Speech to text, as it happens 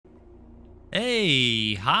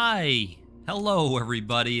Hey, hi. Hello,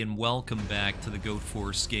 everybody, and welcome back to the Goat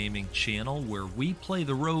Force Gaming channel, where we play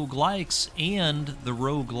the roguelikes and the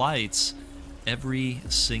roguelites every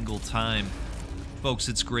single time. Folks,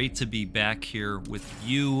 it's great to be back here with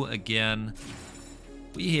you again.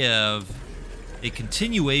 We have a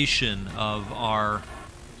continuation of our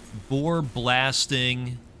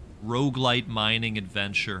boar-blasting roguelite mining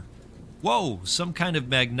adventure. Whoa, some kind of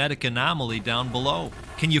magnetic anomaly down below.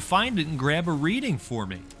 Can you find it and grab a reading for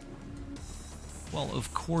me? Well,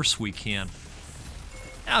 of course we can.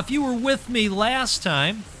 Now, if you were with me last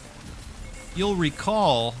time, you'll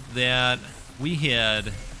recall that we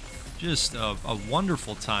had just a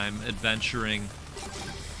wonderful time adventuring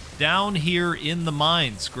down here in the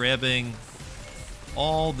mines, grabbing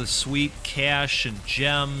all the sweet cash and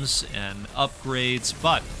gems and upgrades,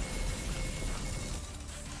 but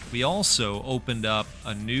we also opened up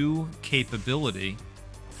a new capability.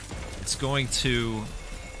 It's going to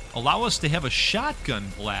allow us to have a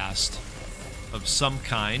shotgun blast of some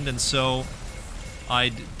kind, and so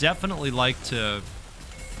I'd definitely like to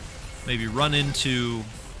maybe run into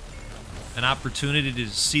an opportunity to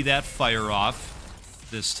see that fire off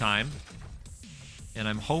this time, and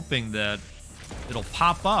I'm hoping that it'll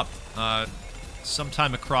pop up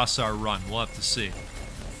sometime across our run. We'll have to see.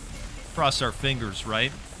 Cross our fingers,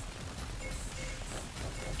 right?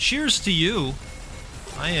 Cheers to you.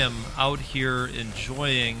 I am out here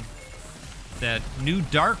enjoying that new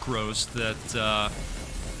dark roast that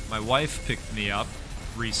my wife picked me up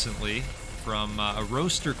recently from a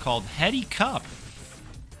roaster called Heady Cup.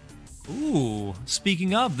 Ooh,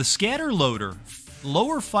 speaking of, the scatter loader.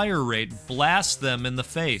 Lower fire rate, blast them in the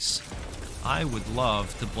face. I would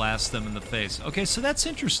love to blast them in the face. Okay, so that's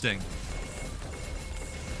interesting.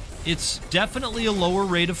 It's definitely a lower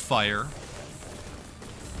rate of fire.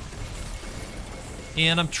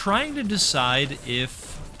 And I'm trying to decide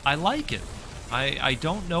if I like it. I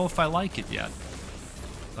don't know if I like it yet.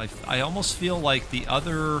 I almost feel like the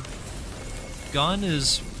other gun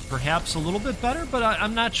is perhaps a little bit better, but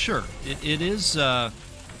I'm not sure. It is a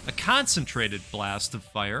concentrated blast of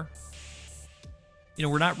fire. You know,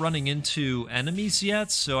 we're not running into enemies yet,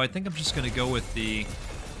 so I think I'm just going to go with the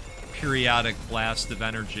periodic blast of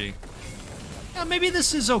energy. Yeah, maybe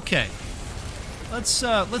this is okay.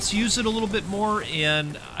 Let's use it a little bit more,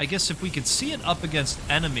 and I guess if we could see it up against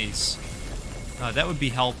enemies, that would be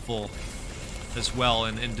helpful as well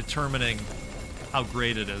in determining how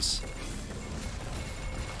great it is.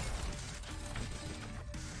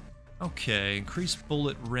 Okay, increase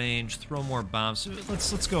bullet range, throw more bombs.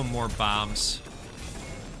 Let's go more bombs.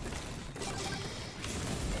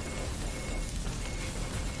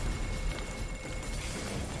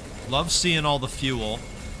 Love seeing all the fuel.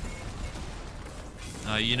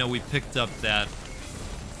 You know, we picked up that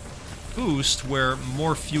boost where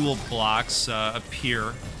more fuel blocks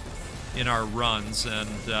appear in our runs, and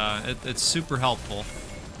it's super helpful.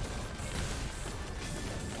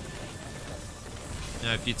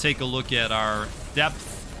 Now, if you take a look at our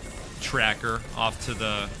depth tracker off to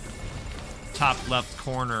the top left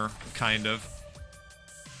corner, kind of.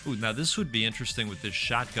 Ooh, now this would be interesting with this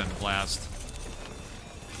shotgun blast.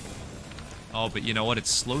 Oh, but you know what? It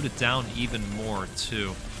slowed it down even more,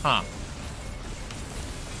 too. Huh.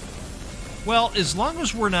 Well, as long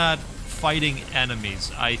as we're not fighting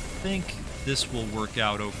enemies, I think this will work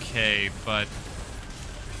out okay, but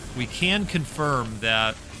we can confirm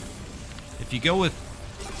that if you go with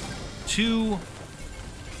 2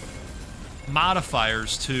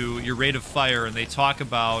 modifiers to your rate of fire and they talk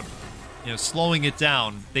about, you know, slowing it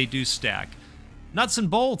down, they do stack. Nuts and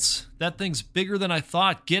bolts. That thing's bigger than I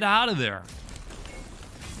thought. Get out of there.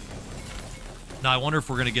 Now, I wonder if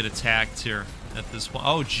we're going to get attacked here at this point.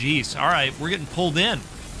 Oh, jeez. All right, we're getting pulled in.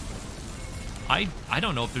 I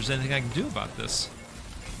don't know if there's anything I can do about this.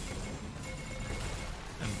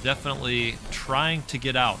 I'm definitely trying to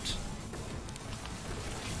get out.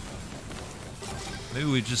 Maybe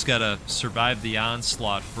we just got to survive the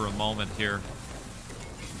onslaught for a moment here.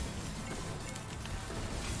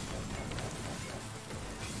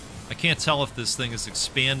 I can't tell if this thing is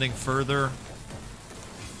expanding further.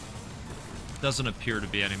 Doesn't appear to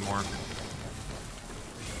be anymore.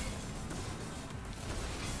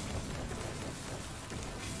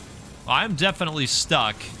 I'm definitely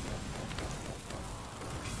stuck.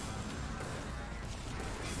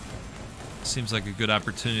 Seems like a good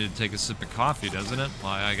opportunity to take a sip of coffee, doesn't it?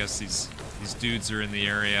 Well, I guess these dudes are in the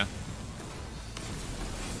area.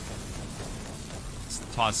 Let's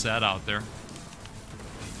toss that out there.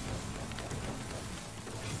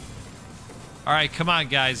 Alright, come on,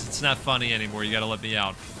 guys. It's not funny anymore. You gotta let me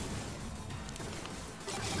out.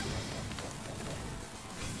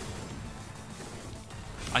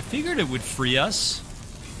 I figured it would free us.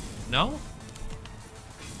 No?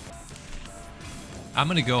 I'm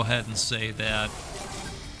going to go ahead and say that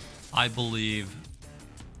I believe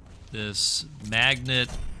this magnet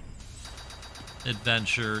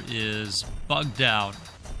adventure is bugged out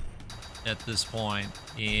at this point,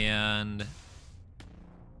 and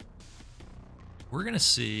we're going to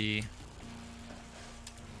see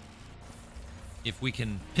if we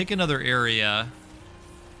can pick another area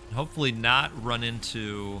and hopefully not run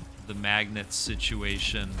into the magnet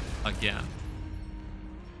situation again.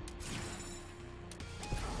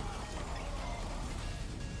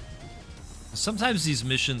 Sometimes these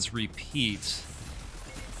missions repeat.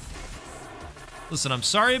 Listen, I'm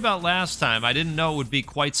sorry about last time. I didn't know it would be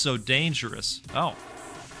quite so dangerous. Oh.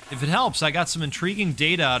 If it helps, I got some intriguing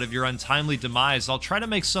data out of your untimely demise. I'll try to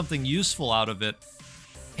make something useful out of it.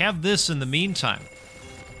 Have this in the meantime.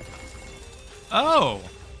 Oh.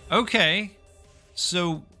 Okay.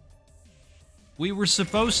 So, we were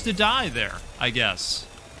supposed to die there, I guess.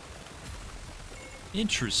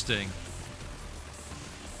 Interesting.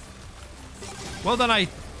 Well, then I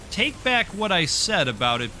take back what I said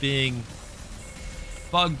about it being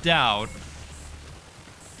bugged out.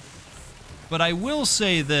 But I will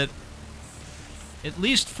say that, at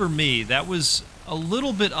least for me, that was a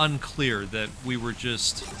little bit unclear that we were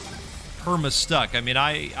just perma-stuck. I mean,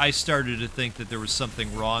 I started to think that there was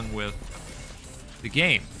something wrong with the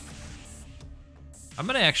game. I'm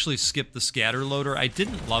going to actually skip the scatter loader. I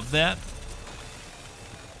didn't love that.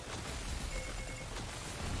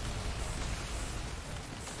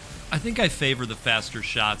 I think I favor the faster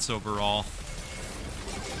shots overall.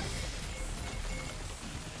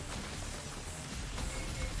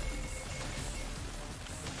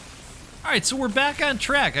 Alright, so we're back on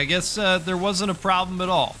track. I guess there wasn't a problem at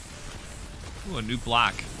all. Ooh, a new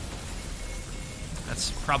block.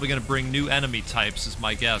 That's probably going to bring new enemy types, is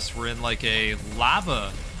my guess. We're in like a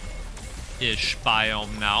lava-ish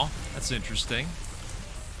biome now. That's interesting.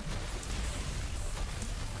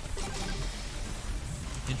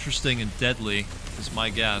 Interesting and deadly is my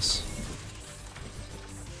guess.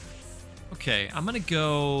 Okay, I'm gonna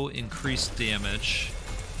go increase damage.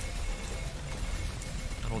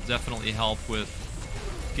 That'll definitely help with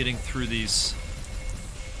getting through these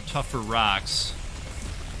tougher rocks.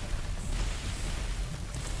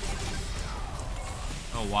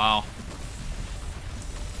 Oh, wow.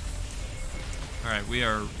 Alright, we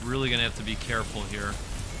are really gonna have to be careful here,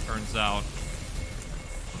 turns out.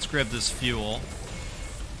 Let's grab this fuel.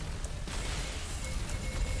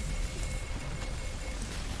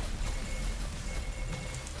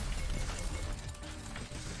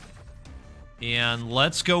 And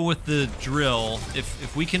let's go with the drill.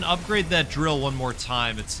 If we can upgrade that drill one more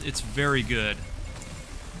time, it's very good.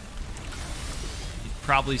 You've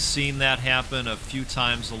probably seen that happen a few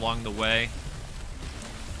times along the way.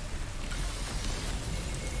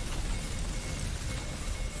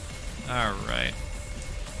 Alright.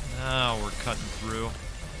 Now we're cutting through.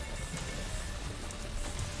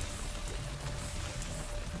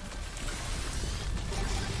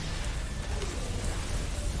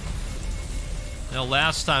 Now,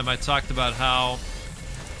 last time I talked about how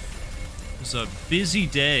it was a busy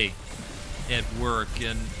day at work,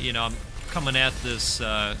 and, you know, I'm coming at this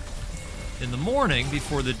in the morning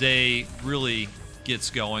before the day really gets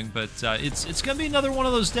going, but it's going to be another one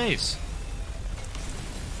of those days.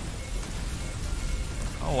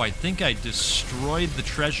 Oh, I think I destroyed the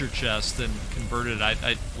treasure chest and converted it.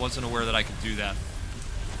 I wasn't aware that I could do that.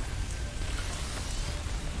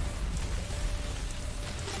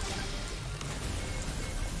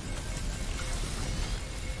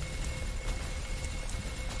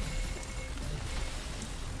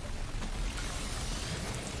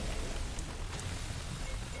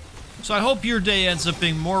 So I hope your day ends up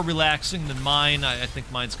being more relaxing than mine. I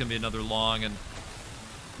think mine's going to be another long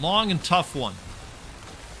and tough one.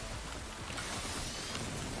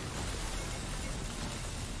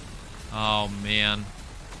 Oh, man.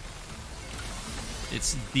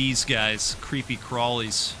 It's these guys, creepy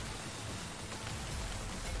crawlies.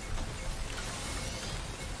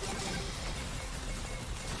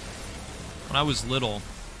 When I was little,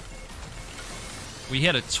 we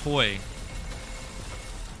had a toy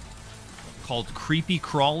called Creepy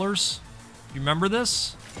Crawlers. You remember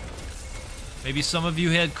this? Maybe some of you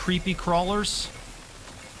had Creepy Crawlers.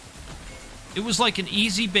 It was like an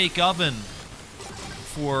easy bake oven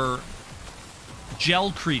for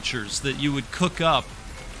gel creatures that you would cook up.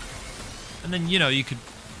 And then, you know, you could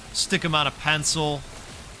stick them on a pencil,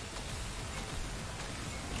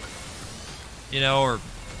 you know, or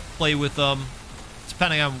play with them,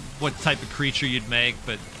 depending on what type of creature you'd make.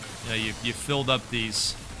 But You know, you filled up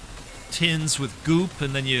these tins with goop,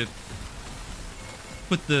 and then you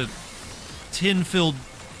put the tin-filled,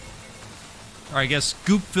 or I guess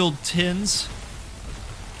goop-filled tins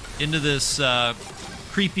into this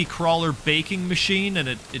creepy crawler baking machine, and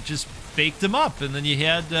it just baked them up, and then you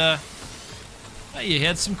had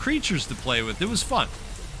some creatures to play with. It was fun.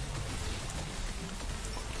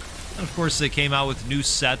 And of course, they came out with new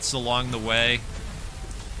sets along the way.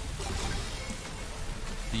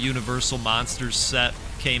 The Universal Monsters set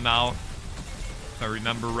came out, if I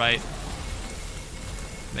remember right.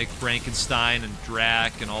 Make Frankenstein and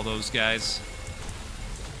Drac and all those guys.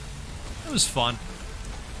 It was fun.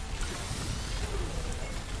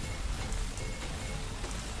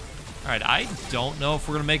 Alright, I don't know if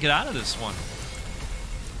we're going to make it out of this one.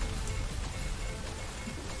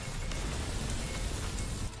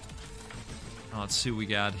 Let's see what we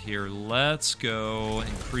got here. Let's go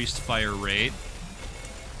increased fire rate.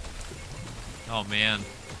 Oh, man.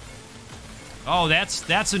 Oh,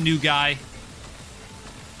 that's a new guy.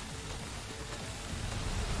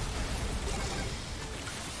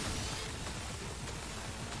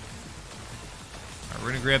 All right, we're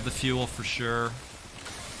going to grab the fuel for sure.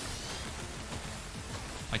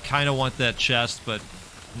 I kind of want that chest, but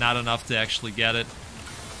not enough to actually get it.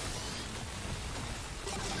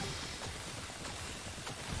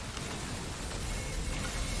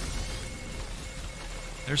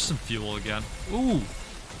 There's some fuel again. Ooh.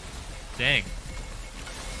 Dang.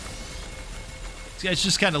 These guys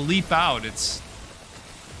just kind of leap out. It's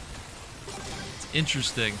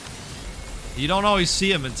interesting. You don't always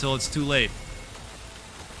see them until it's too late.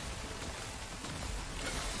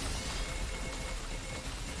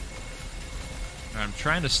 I'm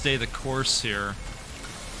trying to stay the course here.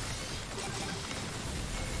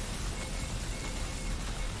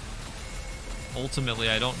 Ultimately,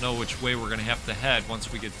 I don't know which way we're going to have to head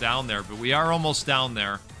once we get down there, but we are almost down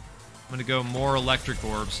there. I'm going to go more electric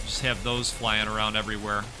orbs, just have those flying around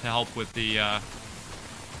everywhere to help with the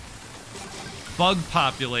bug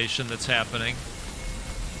population that's happening.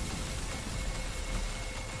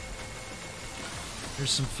 Here's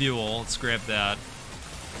some fuel. Let's grab that.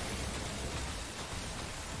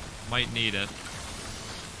 Might need it.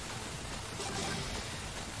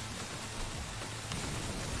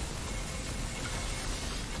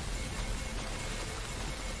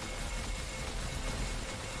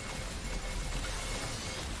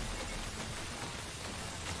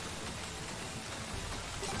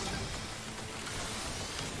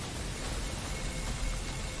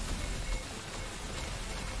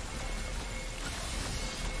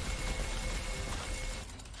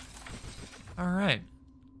 All right.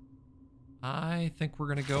 I think we're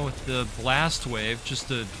going to go with the blast wave just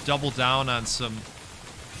to double down on some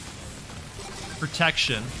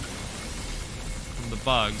protection from the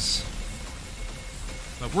bugs.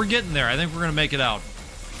 But we're getting there. I think we're going to make it out.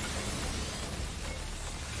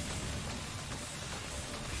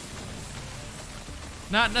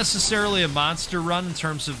 Not necessarily a monster run in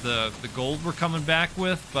terms of the gold we're coming back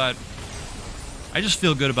with, but I just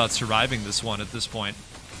feel good about surviving this one at this point.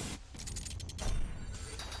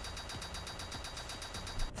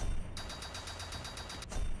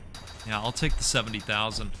 Yeah, I'll take the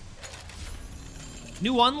 70,000.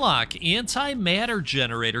 New unlock, antimatter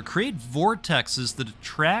generator. Create vortexes that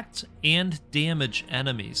attract and damage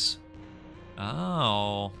enemies.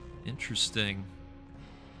 Oh, interesting.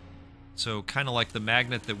 So kind of like the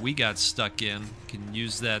magnet that we got stuck in. Can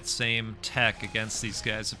use that same tech against these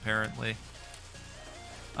guys, apparently.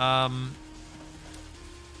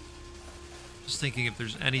 Just thinking if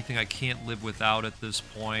there's anything I can't live without at this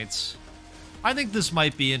point. I think this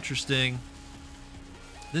might be interesting.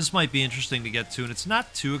 This might be interesting to get to, and it's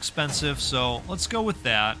not too expensive, so let's go with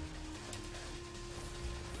that.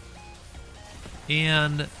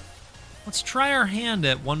 And let's try our hand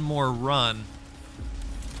at one more run.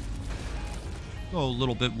 Go a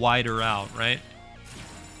little bit wider out, right?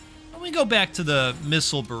 Let me go back to the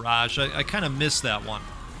missile barrage. I kind of missed that one.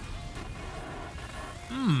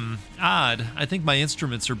 Odd. I think my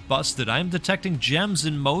instruments are busted. I am detecting gems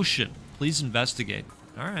in motion. Please investigate.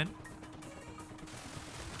 All right.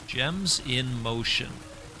 Gems in motion.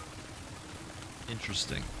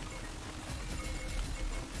 Interesting.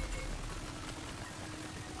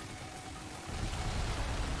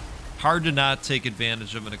 Hard to not take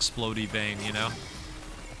advantage of an explodey vein, you know?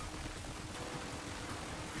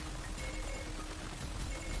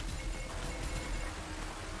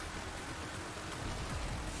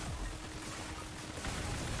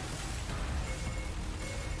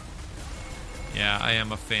 Yeah, I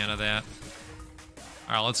am a fan of that.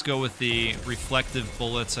 All right, let's go with the reflective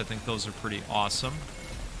bullets. I think those are pretty awesome.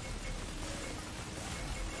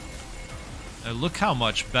 Look how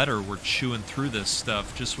much better we're chewing through this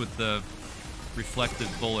stuff just with the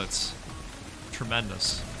reflective bullets.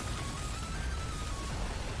 Tremendous.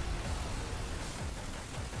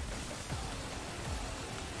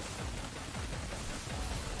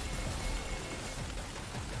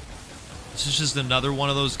 This is just another one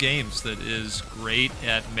of those games that is great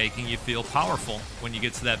at making you feel powerful when you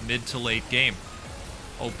get to that mid to late game.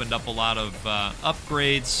 Opened up a lot of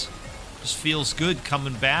upgrades. Just feels good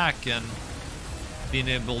coming back and being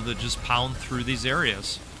able to just pound through these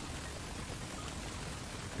areas.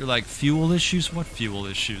 You're like, fuel issues? What fuel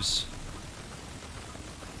issues?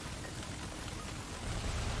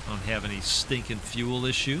 I don't have any stinking fuel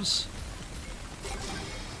issues.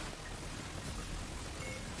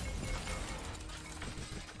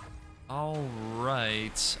 All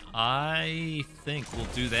right, I think we'll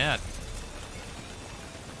do that.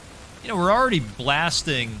 You know, we're already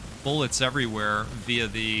blasting bullets everywhere via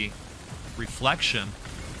the reflection.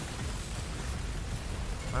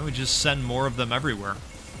 Why don't we just send more of them everywhere?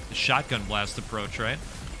 The shotgun blast approach, right?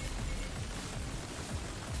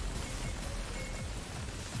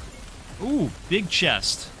 Ooh, big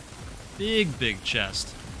chest. Big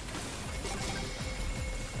chest.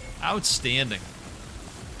 Outstanding.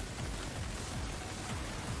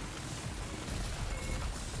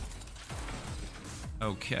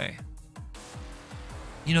 Okay.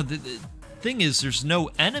 You know, the thing is, there's no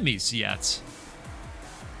enemies yet.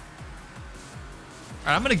 All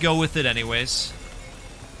right, I'm going to go with it anyways.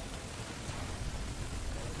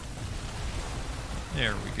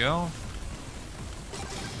 There we go.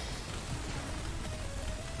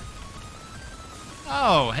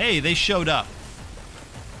 Oh, hey, they showed up.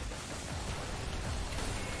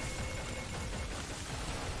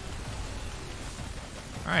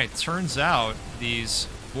 All right, turns out these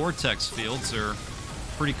vortex fields are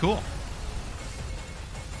pretty cool.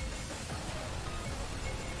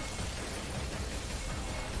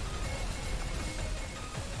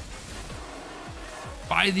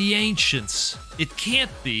 By the ancients, it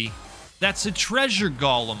can't be. That's a treasure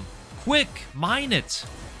golem. Quick, mine it.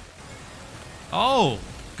 Oh,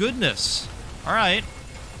 goodness. All right.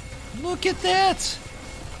 Look at that.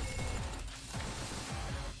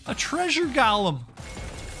 A treasure golem.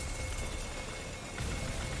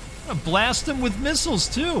 I'm gonna blast him with missiles,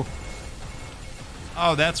 too.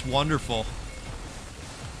 Oh, that's wonderful.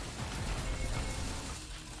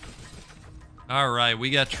 All right,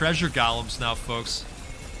 we got treasure golems now, folks.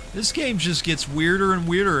 This game just gets weirder and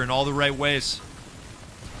weirder in all the right ways.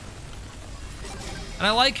 And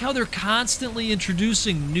I like how they're constantly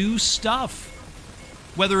introducing new stuff.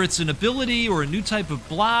 Whether it's an ability or a new type of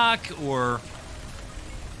block or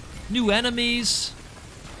new enemies.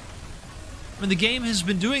 I mean, the game has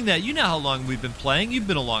been doing that. You know how long we've been playing. You've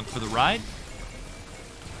been along for the ride.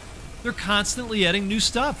 They're constantly adding new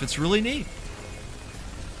stuff. It's really neat.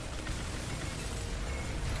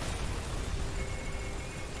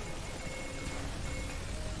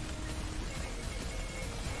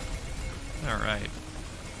 All right.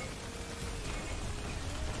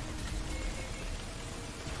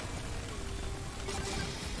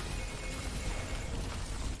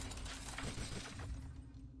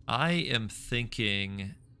 I am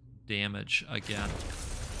thinking damage again.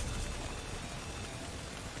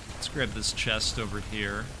 Let's grab this chest over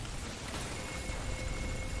here.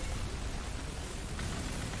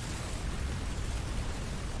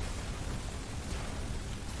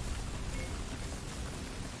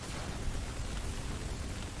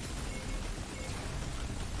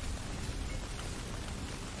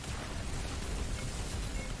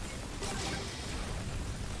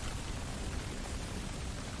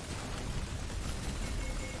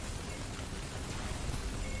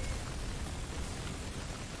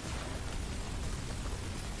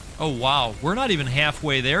 Oh, wow. We're not even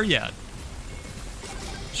halfway there yet.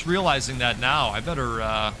 Just realizing that now. I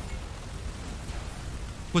better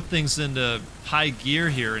put things into high gear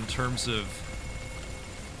here in terms of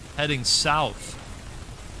heading south.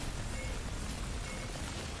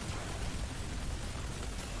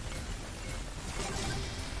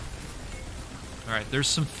 All right, there's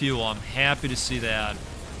some fuel. I'm happy to see that.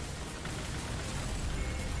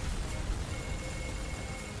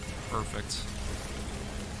 Perfect.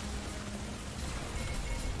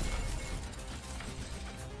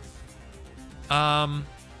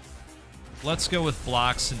 Let's go with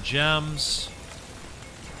blocks and gems.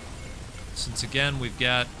 Since again, we've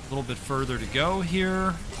got a little bit further to go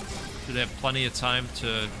here. Should have plenty of time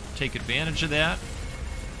to take advantage of that.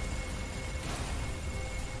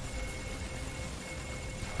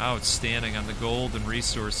 Outstanding on the gold and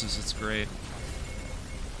resources. It's great.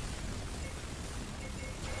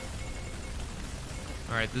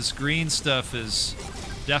 All right, this green stuff is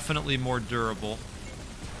definitely more durable.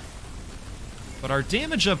 But our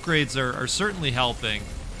damage upgrades are certainly helping.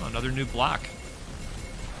 Oh, another new block.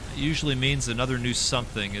 It usually means another new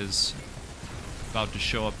something is about to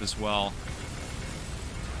show up as well.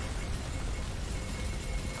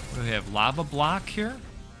 What do we have? Lava block here?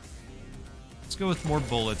 Let's go with more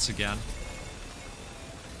bullets again.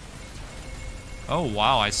 Oh,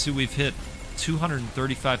 wow. I see we've hit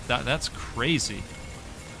 235,000. That's crazy.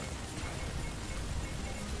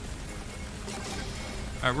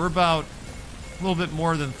 All right, we're about a little bit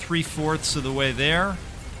more than 3/4 of the way there.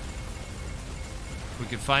 If we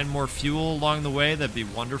could find more fuel along the way, that'd be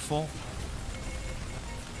wonderful.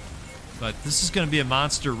 But this is going to be a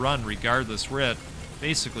monster run regardless. We're at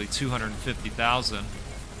basically 250,000.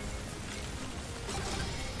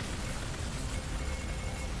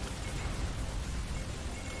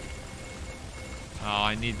 Oh,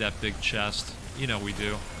 I need that big chest. You know we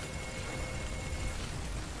do.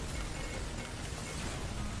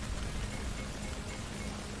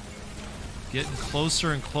 Getting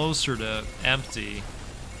closer and closer to empty.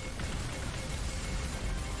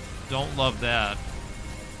 Don't love that.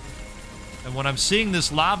 And when I'm seeing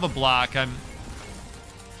this lava block, I'm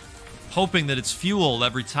hoping that it's fuel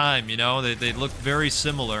every time, you know? They look very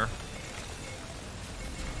similar.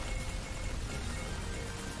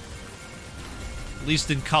 At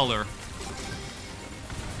least in color.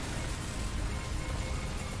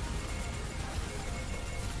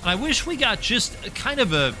 And I wish we got just kind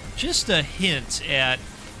of a hint at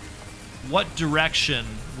what direction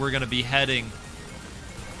we're going to be heading,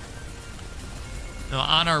 you know,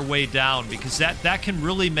 on our way down, because that can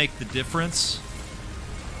really make the difference.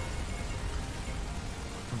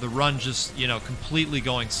 The run just, you know, completely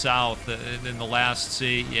going south in the last.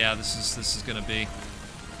 See, yeah, this is going to be.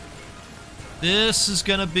 This is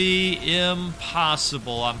going to be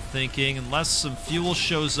impossible, I'm thinking, unless some fuel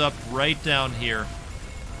shows up right down here.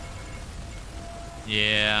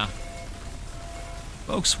 Yeah.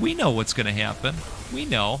 Folks, we know what's going to happen. We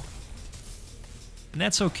know. And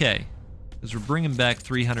that's okay, because we're bringing back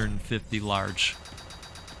 350 large.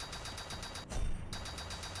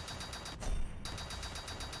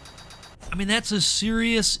 I mean, that's a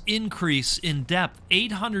serious increase in depth.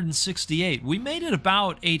 868. We made it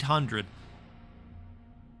about 800.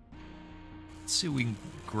 Let's see what we can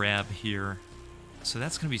grab here. So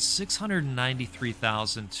that's going to be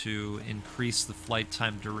 693,000 to increase the flight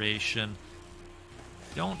time duration.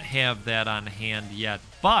 Don't have that on hand yet,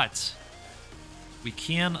 but we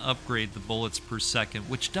can upgrade the bullets per second,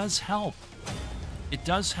 which does help. It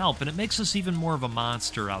does help, and it makes us even more of a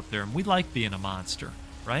monster out there, and we like being a monster,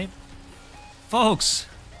 right? Folks,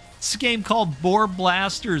 it's a game called Boar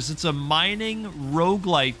Blasters. It's a mining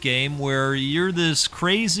roguelite game where you're this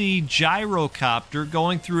crazy gyrocopter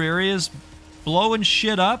going through areas, blowing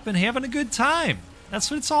shit up and having a good time.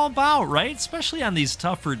 That's what it's all about, right? Especially on these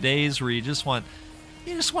tougher days where you just want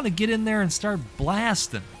to get in there and start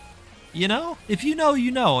blasting. You know? If you know,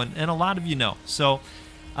 you know, and a lot of you know. So,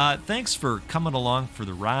 thanks for coming along for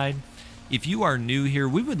the ride. If you are new here,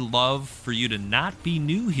 we would love for you to not be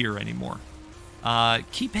new here anymore.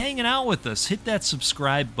 Keep hanging out with us. Hit that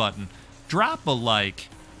subscribe button. Drop a like.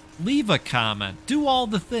 Leave a comment. Do all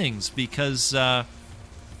the things because, well,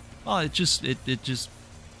 it's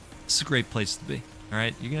a great place to be. All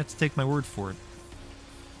right? You're going to have to take my word for it.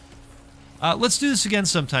 Let's do this again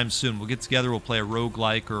sometime soon. We'll get together. We'll play a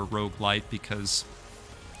roguelike or a roguelite because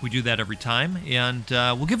we do that every time. And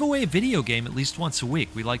we'll give away a video game at least once a week.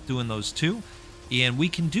 We like doing those too. And we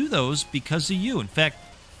can do those because of you. In fact,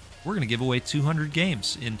 we're going to give away 200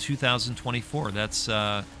 games in 2024. That's,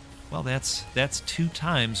 well, that's 2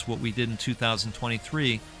 times what we did in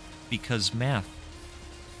 2023 because math.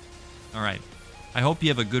 All right. I hope you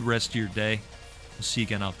have a good rest of your day. We'll see you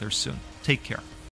again out there soon. Take care.